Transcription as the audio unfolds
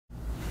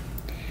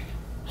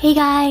Hey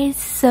guys,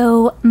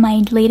 so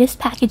my latest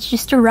package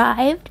just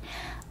arrived.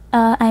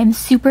 I'm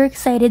super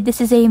excited. This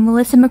is a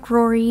Melissa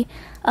McCrory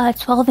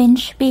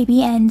 12-inch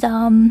baby,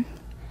 and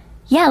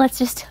yeah, let's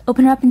just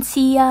open her up and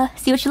see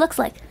what she looks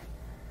like.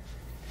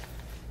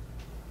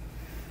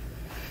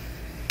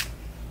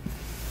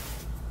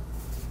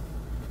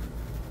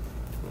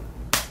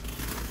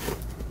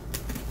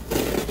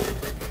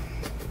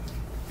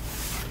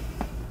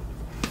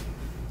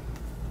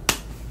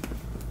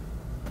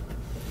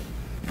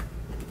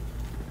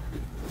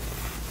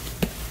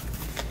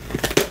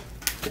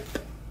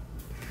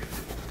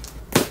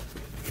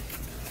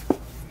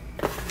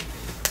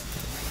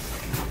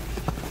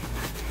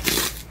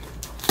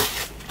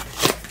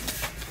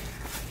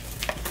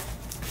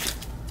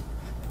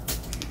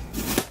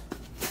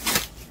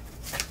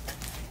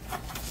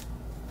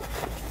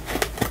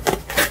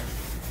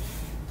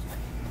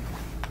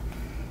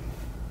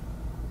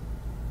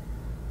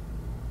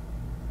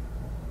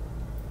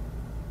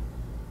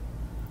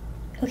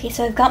 Okay,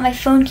 so I've got my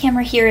phone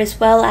camera here as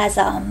well as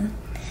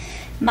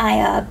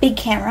my big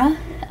camera.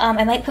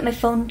 I might put my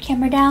phone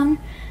camera down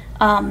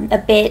a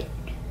bit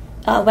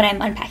when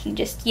I'm unpacking,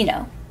 just, you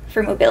know,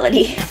 for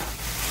mobility.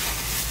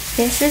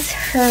 This is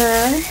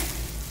her.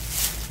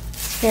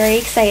 It's very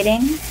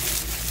exciting.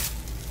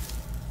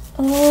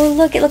 Oh,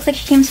 look, it looks like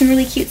she came with some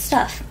really cute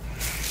stuff.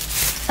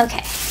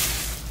 Okay,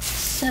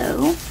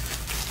 so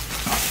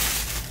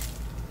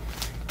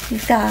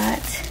we've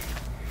got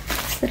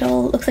this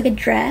little, looks like a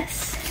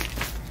dress.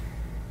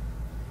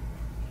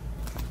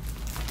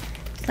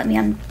 Let me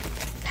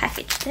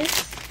unpackage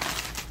this.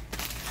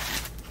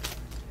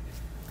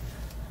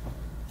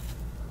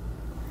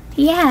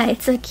 Yeah,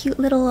 it's a cute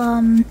little,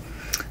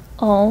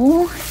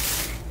 oh,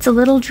 it's a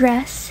little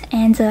dress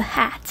and a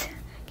hat.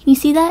 Can you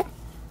see that?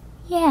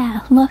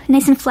 Yeah, look,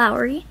 nice and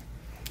flowery.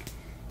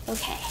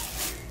 Okay.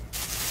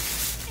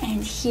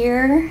 And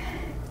here,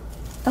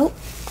 oh,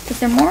 is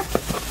there more?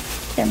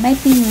 There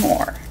might be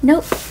more.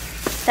 Nope,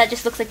 that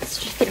just looks like the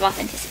certificate of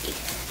authenticity.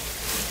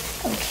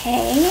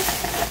 Okay.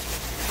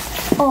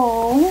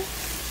 Oh,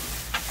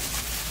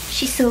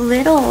 she's so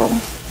little.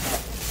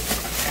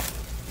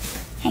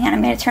 Hang on,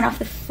 I'm gonna turn off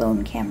the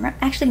phone camera.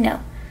 Actually,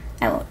 no,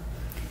 I won't.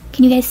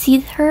 Can you guys see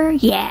her?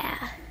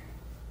 Yeah.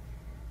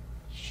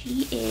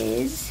 She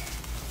is,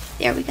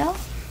 there we go.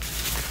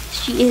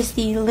 She is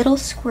the Little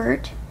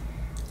Squirt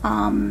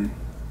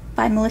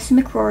by Melissa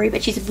McCrory,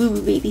 but she's a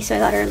boo-boo baby, so I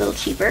got her a little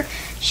cheaper.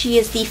 She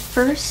is the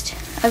first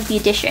of the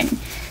edition,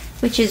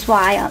 which is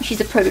why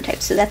she's a prototype,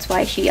 so that's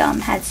why she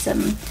had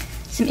some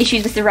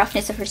issues with the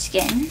roughness of her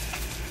skin.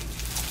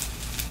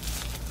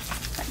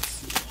 Let's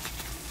see.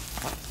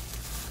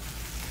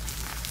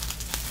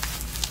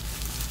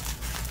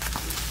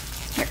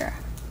 Here.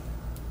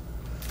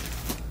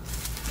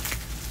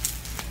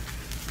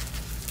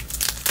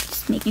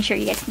 Just making sure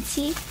you guys can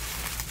see.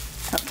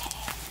 Okay.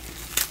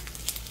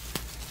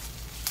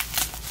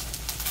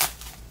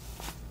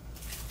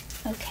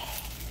 Okay.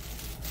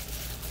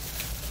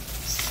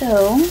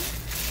 So,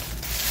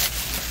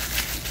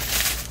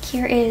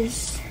 here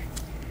is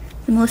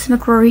the Melissa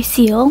McCrory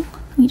seal.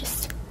 Let me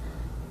just,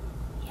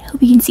 I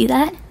hope you can see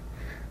that.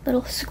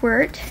 Little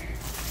Squirt.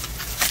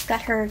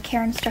 Got her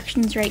care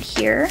instructions right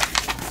here.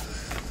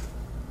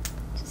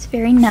 It's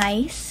very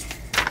nice.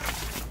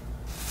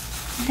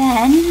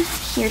 Then,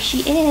 here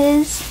she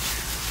is.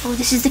 Oh,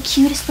 this is the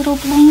cutest little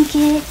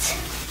blanket.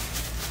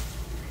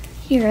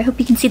 Here, I hope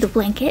you can see the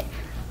blanket.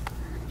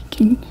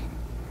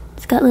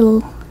 It's got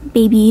little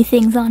baby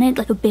things on it,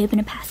 like a bib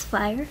and a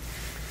pacifier.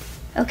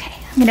 Okay,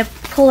 I'm gonna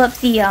pull up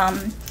the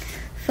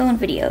phone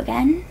video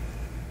again.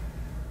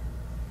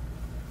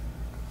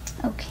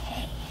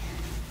 Okay,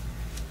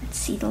 let's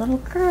see the little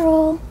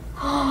girl.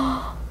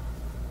 Oh,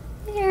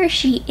 there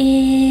she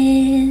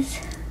is.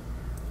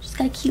 She's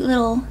got a cute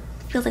little,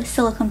 feels like a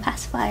silicone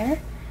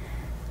pacifier.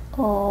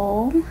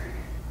 Oh,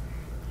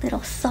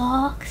 little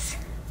socks.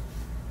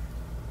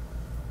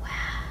 Wow.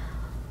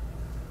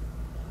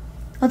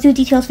 I'll do a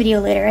details video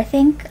later, I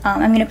think.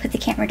 I'm gonna put the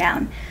camera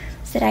down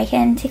so that I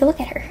can take a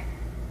look at her.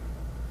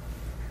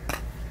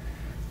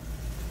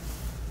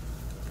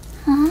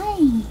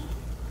 Hi,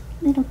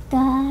 little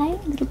guy,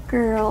 little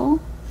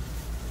girl.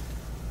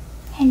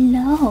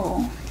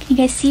 Hello. Can you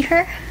guys see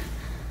her?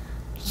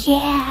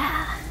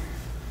 Yeah.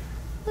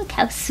 Look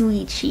how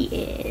sweet she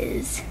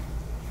is.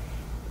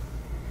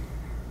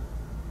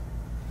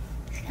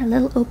 She's got a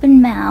little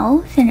open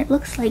mouth, and it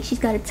looks like she's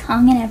got a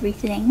tongue and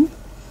everything.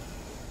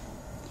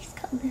 She's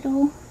got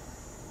little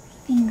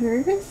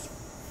fingers,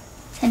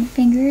 10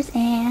 fingers,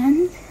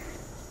 and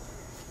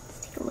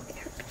let's take a look at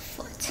her little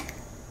foot.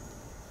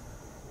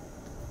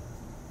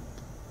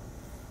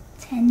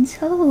 10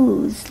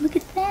 toes. Look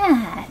at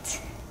that.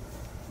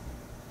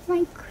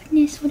 My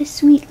goodness, what a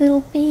sweet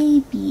little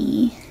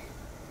baby.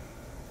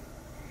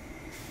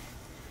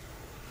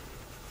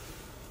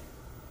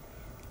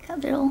 Got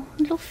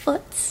little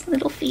foots,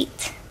 little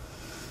feet.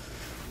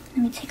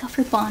 Let me take off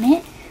her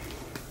bonnet.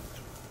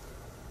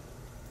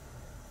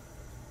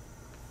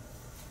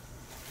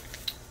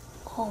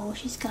 Oh,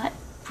 she's got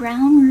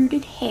brown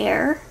rooted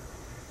hair.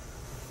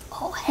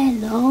 Oh,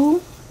 hello.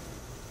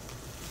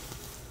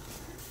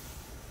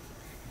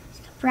 She's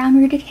got brown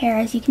rooted hair,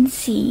 as you can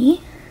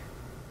see.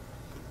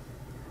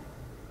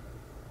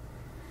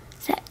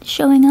 Is that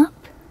showing up?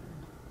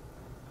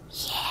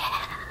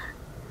 Yeah.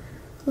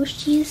 Oh,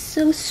 she is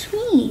so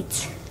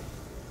sweet.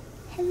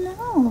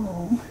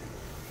 Hello. I'm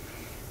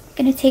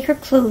gonna take her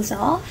clothes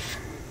off.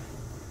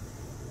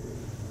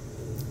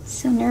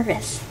 So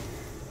nervous.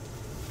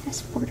 Gonna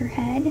support her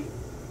head.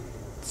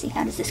 Let's see,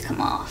 how does this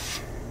come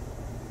off?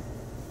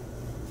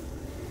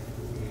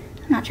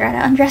 I'm not trying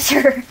to undress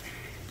her.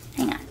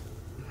 Hang on.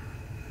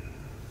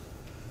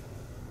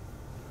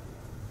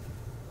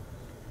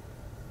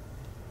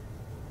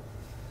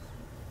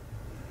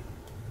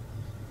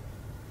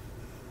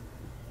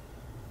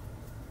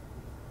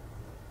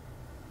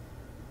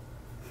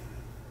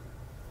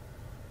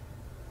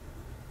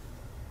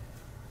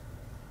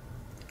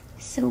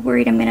 So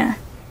worried I'm gonna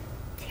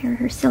tear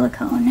her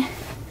silicone.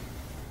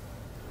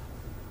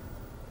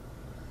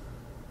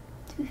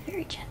 Do it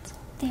very gentle.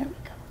 There we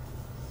go.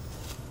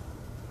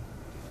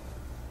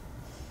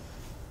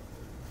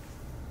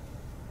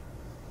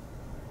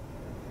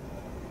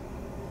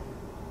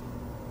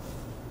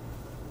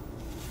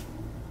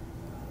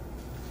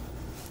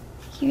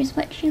 Here's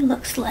what she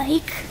looks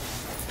like.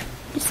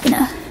 Just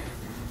gonna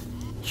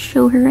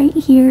show her right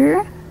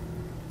here.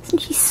 Isn't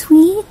she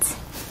sweet?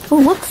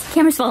 Oh, whoops,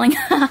 camera's falling.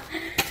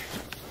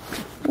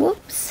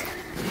 Whoops.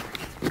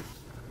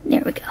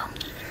 There we go.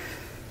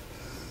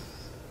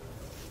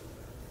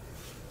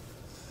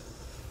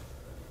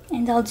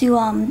 And I'll do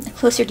a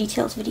closer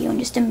details video in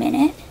just a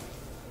minute.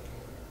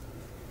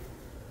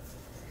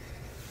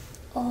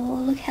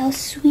 Oh, look how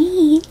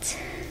sweet.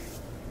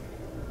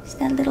 She's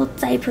got a little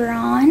diaper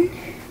on.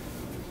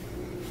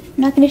 I'm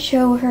not going to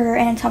show her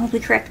anatomically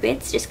correct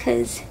bits just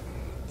because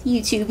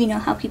YouTube, you know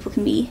how people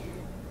can be.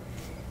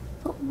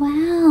 But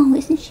wow,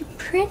 isn't she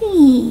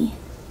pretty?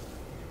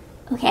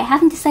 Okay, I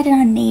haven't decided on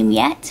a name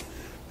yet,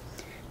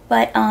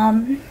 but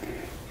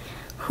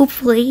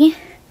hopefully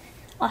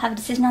I'll have a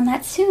decision on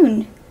that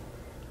soon.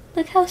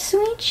 Look how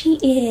sweet she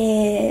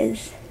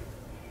is.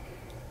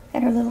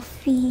 Got her little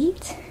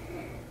feet.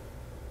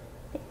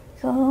 There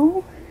we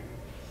go.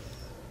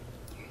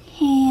 Her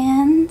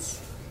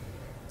hands.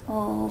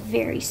 Oh,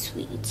 very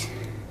sweet.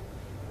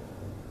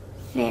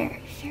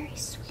 Very, very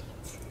sweet.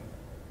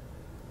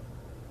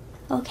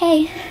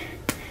 Okay,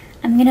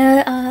 I'm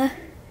gonna,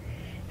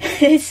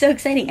 it's so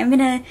exciting. I'm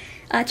gonna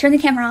turn the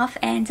camera off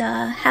and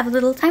have a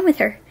little time with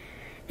her.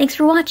 Thanks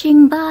for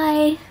watching.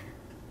 Bye.